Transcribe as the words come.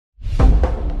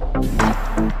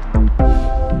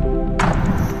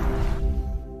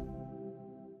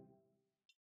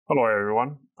Hello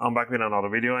everyone, I'm back with another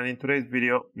video, and in today's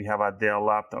video we have a Dell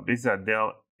laptop. This is a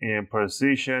Dell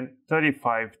Precision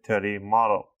 3530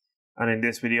 model, and in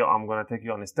this video I'm going to take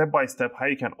you on a step-by-step how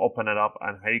you can open it up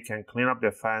and how you can clean up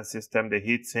the fan system, the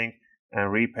heatsink,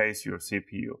 and repaste your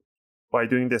CPU. By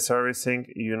doing the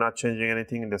servicing, you're not changing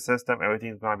anything in the system. Everything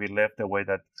is going to be left the way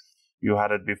that you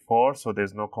had it before, so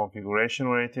there's no configuration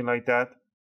or anything like that,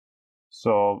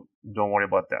 so don't worry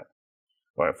about that.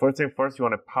 All right, first thing first, you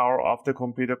want to power off the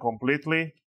computer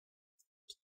completely,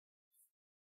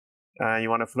 and you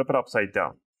want to flip it upside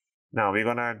down. Now we're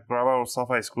gonna grab ourselves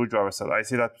a screwdriver set. I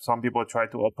see that some people try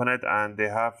to open it and they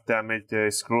have damaged the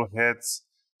screw heads,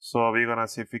 so we're gonna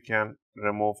see if we can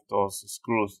remove those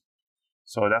screws.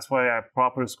 So that's why a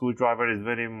proper screwdriver is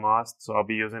very must. So I'll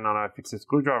be using on a fixed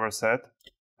screwdriver set,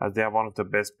 as they have one of the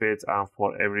best bits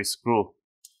for every screw.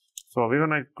 So we're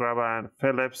gonna grab a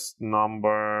Phillips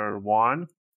number 1,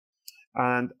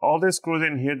 and all the screws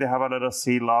in here, they have a little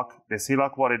C-lock. The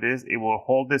C-lock, what it is, it will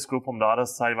hold the screw from the other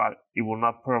side, but it will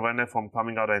not prevent it from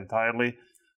coming out entirely.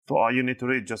 So all you need to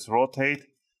do is just rotate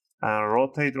and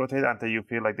rotate until you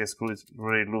feel like the screw is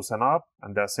really loosen up,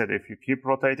 and that's it. If you keep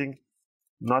rotating,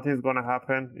 nothing's gonna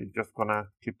happen. You're just gonna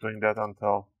keep doing that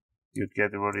until you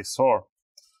get really sore.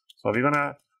 So we're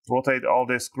gonna rotate all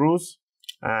the screws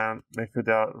and make sure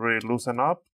they're really loosen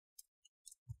up.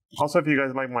 Also, if you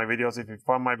guys like my videos, if you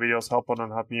find my videos helpful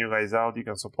and helping you guys out, you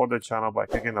can support the channel by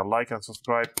clicking the like and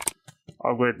subscribe.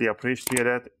 I greatly appreciate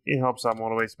it. It helps and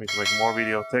motivates me to make more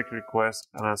videos, take requests,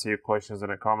 and answer your questions in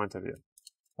the comment area.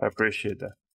 I appreciate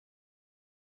that.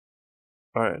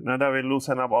 Alright, now that we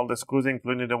loosen up all the screws,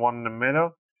 including the one in the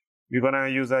middle, we're gonna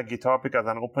use a guitar pick as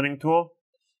an opening tool.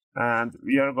 And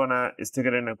we are gonna stick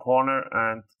it in a corner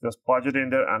and just punch it in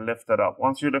there and lift it up.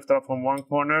 Once you lift it up from one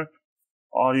corner,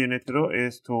 all you need to do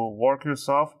is to work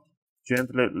yourself,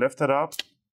 gently lift it up,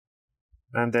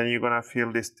 and then you're gonna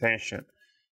feel this tension.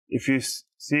 If you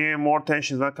see more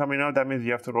tension is not coming out, that means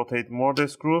you have to rotate more the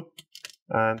screw.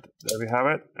 And there we have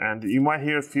it. And you might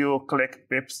hear a few click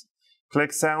pips,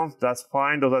 click sounds. That's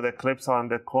fine. Those are the clips on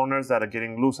the corners that are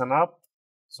getting loosened up.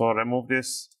 So remove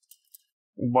this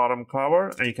bottom cover,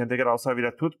 and you can take it outside with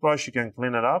a toothbrush. You can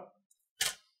clean it up.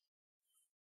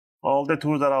 All the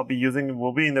tools that I'll be using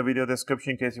will be in the video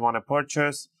description in case you want to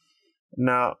purchase.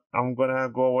 Now I'm gonna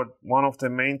go over one of the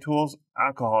main tools: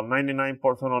 alcohol. 99%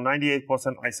 or 98%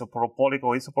 isopropylic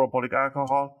or isopropylic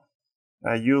alcohol.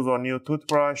 Use a new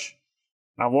toothbrush.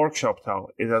 A workshop towel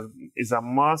is a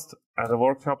must as a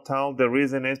workshop towel. The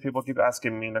reason is people keep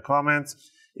asking me in the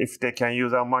comments if they can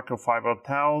use our microfiber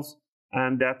towels,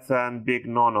 and that's a big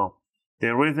no-no.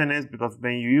 The reason is because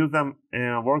when you use them in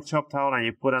a workshop towel and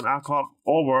you put an alcohol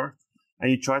over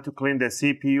and you try to clean the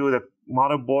CPU, the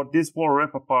motherboard, this will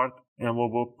rip apart and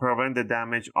will prevent the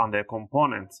damage on the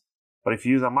components. But if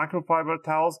you use a microfiber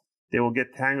towels, they will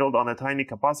get tangled on the tiny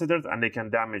capacitors and they can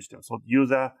damage them. So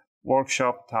use a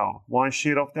workshop towel. One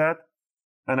sheet of that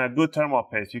and a good thermal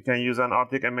paste. You can use an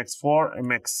Arctic MX4,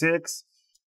 MX6.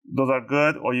 Those are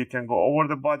good, or you can go over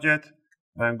the budget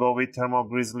and go with Thermal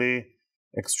Grizzly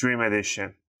Extreme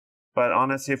Edition. But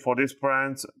honestly, for these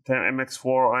brands, MX4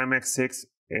 or MX6,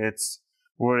 it's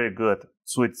really good,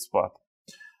 sweet spot.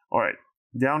 All right,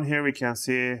 down here we can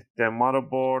see the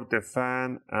motherboard, the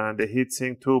fan, and the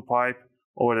heatsink, two pipe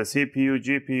over the CPU,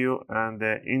 GPU, and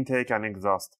the intake and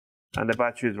exhaust. And the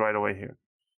battery is right away here.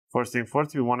 First thing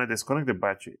first, we want to disconnect the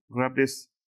battery. Grab this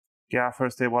gaffer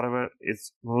tape, whatever,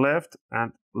 it's left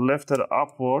and lift it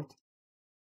upward.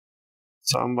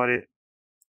 Somebody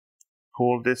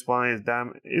pull this one,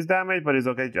 is damaged, but it's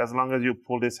okay. As long as you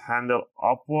pull this handle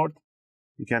upward,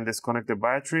 you can disconnect the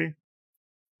battery.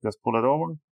 Just pull it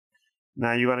over.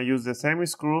 Now you're gonna use the same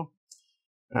screw,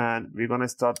 and we're gonna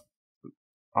start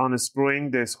unscrewing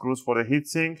the screws for the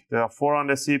heatsink. There are 4 on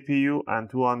the CPU and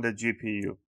 2 on the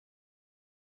GPU.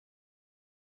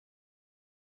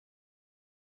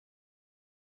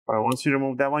 All right, once you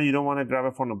remove that one, you don't want to grab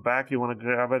it from the back. You want to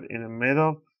grab it in the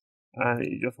middle, and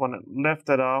you just want to lift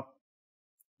it up.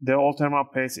 The old thermal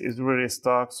paste is really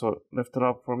stuck, so lift it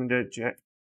up from the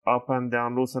up and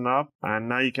down, loosen up, and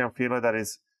now you can feel it that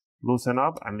is loosen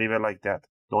up, and leave it like that.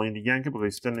 Don't need to yank it because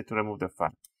you still need to remove the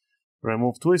fan.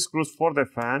 Remove 2 screws for the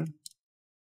fan.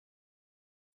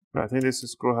 I think this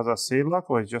screw has a C-lock,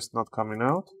 or it's just not coming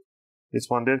out. This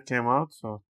one did came out,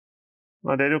 so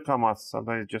well, they do come out.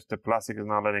 Sometimes just the plastic is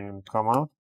not letting them come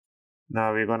out.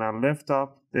 Now we're gonna lift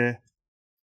up the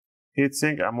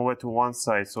heatsink and move it to one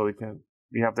side so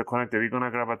we have the connector. We're gonna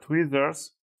grab a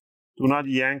tweezers. Do not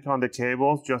yank on the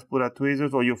cables. Just put a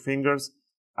tweezers or your fingers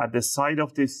at the side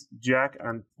of this jack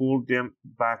and pull them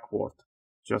backward.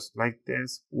 Just like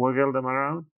this. Wiggle them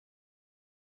around.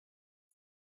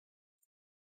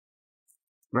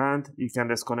 and you can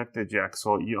disconnect the jack.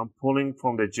 So I'm pulling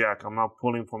from the jack, I'm not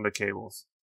pulling from the cables.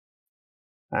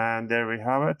 And there we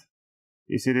have it.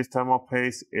 You see this thermal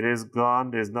paste, it is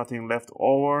gone, there's nothing left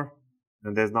over,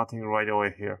 and there's nothing right over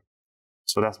here.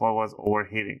 So that's what was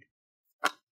overheating.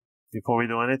 Before we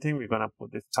do anything, we're gonna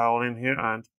put this towel in here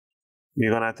and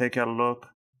we're gonna take a look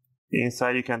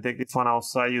inside. You can take this one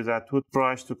outside, use a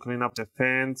toothbrush to clean up the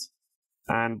fans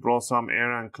and blow some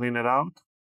air and clean it out.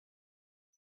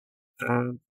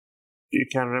 And you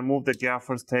can remove the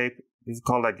gaffer's tape. This is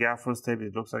called a gaffer's tape.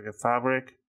 It looks like a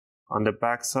fabric on the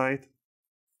back side.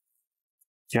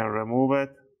 You can remove it.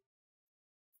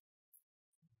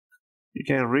 You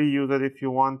can reuse it if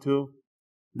you want to.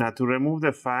 Now to remove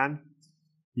the fan,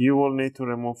 you will need to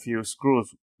remove few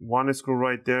screws. One screw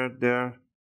right there,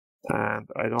 and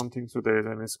I don't think so there is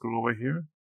any screw over here.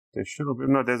 There should be,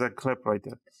 no, there's a clip right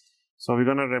there. So we're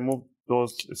gonna remove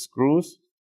those screws.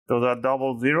 Those are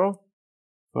 00.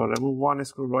 So remove one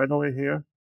screw right over here.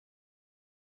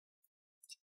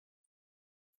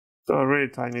 So a really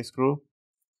tiny screw.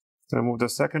 Remove the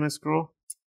second screw.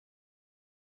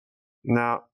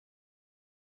 Now,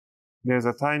 there's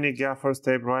a tiny gaffer's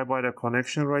tape right by the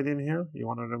connection right in here. You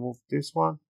want to remove this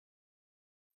one.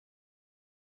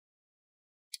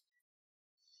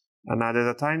 And now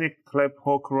there's a tiny clip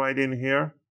hook right in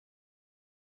here.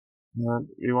 And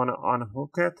you want to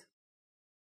unhook it.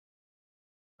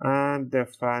 And the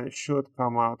fan should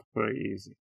come out pretty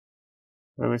easy.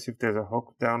 Let me see if there's a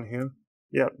hook down here.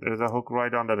 Yeah, there's a hook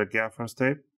right under the gaffer's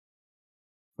tape.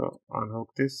 So unhook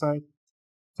this side.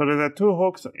 So there's 2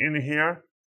 hooks in here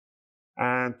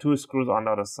and 2 screws on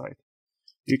the other side.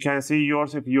 You can see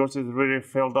yours, if yours is really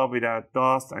filled up with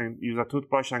dust, and use a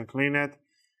toothbrush and clean it.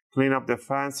 Clean up the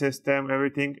fan system,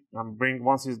 everything, and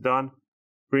once it's done,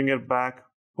 bring it back,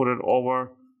 put it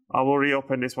over. I will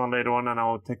reopen this one later on and I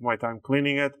will take my time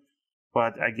cleaning it.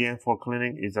 But again, for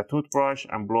cleaning is a toothbrush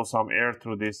and blow some air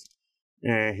through this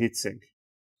heatsink.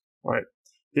 All right.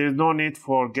 There's no need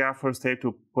for gaffer's tape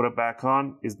to put it back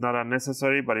on. It's not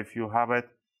unnecessary, but if you have it,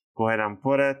 go ahead and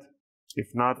put it. If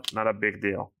not, not a big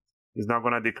deal. It's not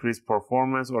going to decrease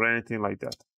performance or anything like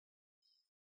that.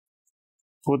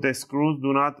 Put the screws,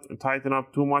 do not tighten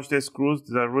up too much the screws.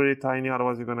 They're really tiny,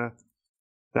 otherwise you're going to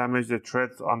damage the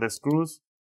threads on the screws.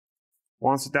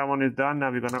 Once that one is done,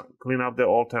 now we're going to clean up the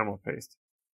old thermal paste.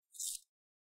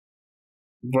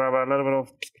 Grab a little bit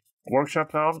of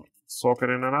workshop towel, soak it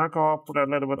in an alcohol, put a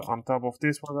little bit on top of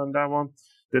this one and that one.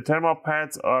 The thermal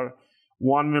pads are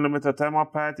 1mm thermal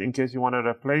pads in case you want to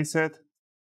replace it.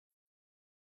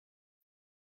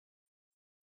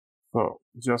 So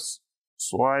just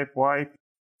swipe, wipe.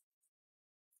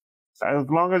 As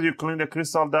long as you clean the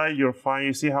crystal die, you're fine.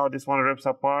 You see how this one rips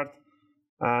apart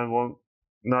and will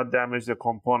not damage the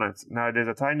components. Now there's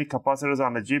a tiny capacitors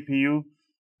on the GPU,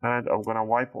 and I'm gonna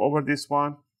wipe over this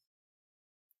one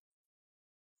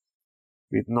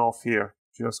with no fear.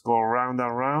 Just go around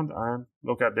and around and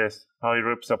look at this, how it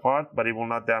rips apart, but it will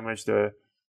not damage the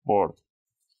board.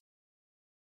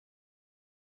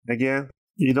 Again,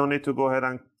 you don't need to go ahead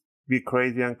and be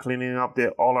crazy and cleaning up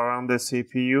all around the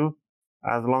CPU.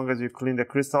 As long as you clean the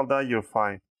crystal die, you're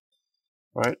fine.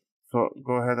 Right? So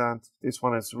go ahead and this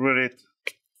one is really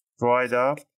dried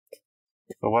up.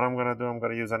 So what I'm gonna do, I'm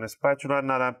gonna use a spatula,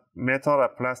 not a metal, a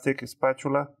plastic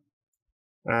spatula,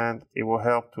 and it will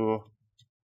help to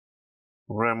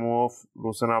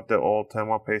loosen up the old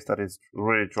thermal paste that is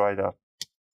really dried up.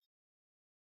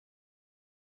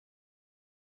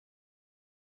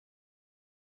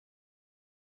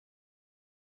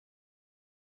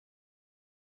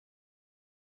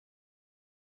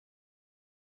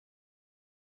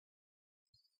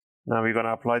 Now we're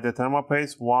gonna apply the thermal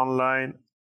paste, one line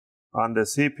on the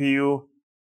CPU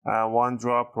and one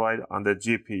drop right on the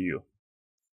GPU.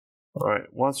 All right,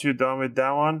 once you're done with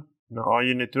that one, now all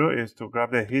you need to do is to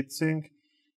grab the heatsink,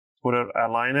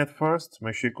 align it first,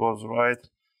 make sure it goes right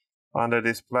under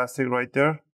this plastic right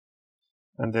there,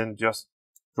 and then just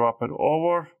drop it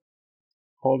over,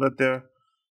 hold it there.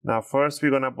 Now first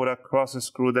we're gonna put a cross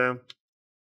screw them.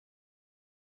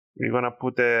 We're gonna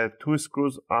put the 2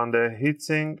 screws on the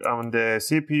heatsink, on the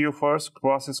CPU first,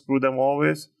 cross screw them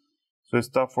always. So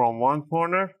start from one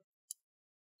corner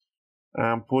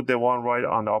and put the one right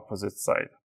on the opposite side.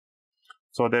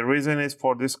 So the reason is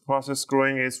for this cross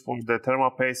screwing is for the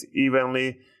thermal paste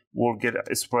evenly will get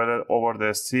spread over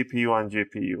the CPU and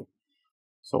GPU.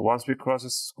 So once we cross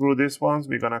screw these ones,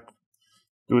 we're gonna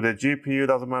do the GPU.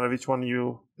 Doesn't matter which one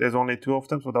there's only 2 of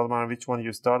them, so it doesn't matter which one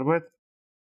you start with.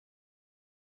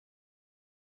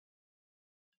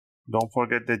 Don't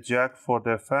forget the jack for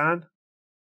the fan.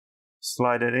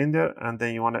 Slide it in there, and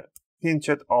then you want to pinch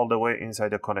it all the way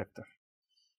inside the connector.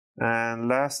 And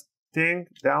last thing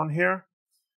down here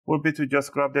would be to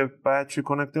just grab the battery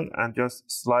connector and just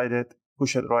slide it,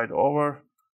 push it right over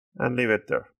and leave it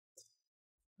there.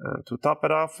 And to top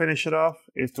it off, finish it off,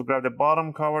 is to grab the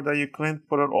bottom cover that you cleaned,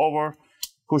 put it over,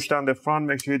 push down the front,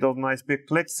 make sure you those nice big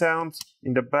click sounds,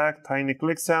 in the back, tiny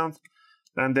click sounds,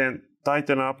 and then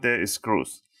tighten up the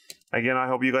screws. Again, I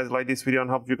hope you guys like this video and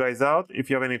help you guys out. If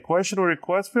you have any question or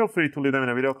requests, feel free to leave them in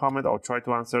a video comment. I'll try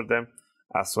to answer them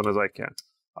as soon as I can.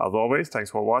 As always,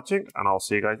 thanks for watching, and I'll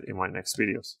see you guys in my next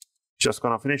videos. Just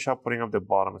gonna finish up putting up the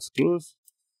bottom screws,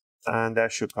 and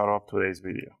that should cover up today's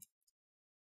video.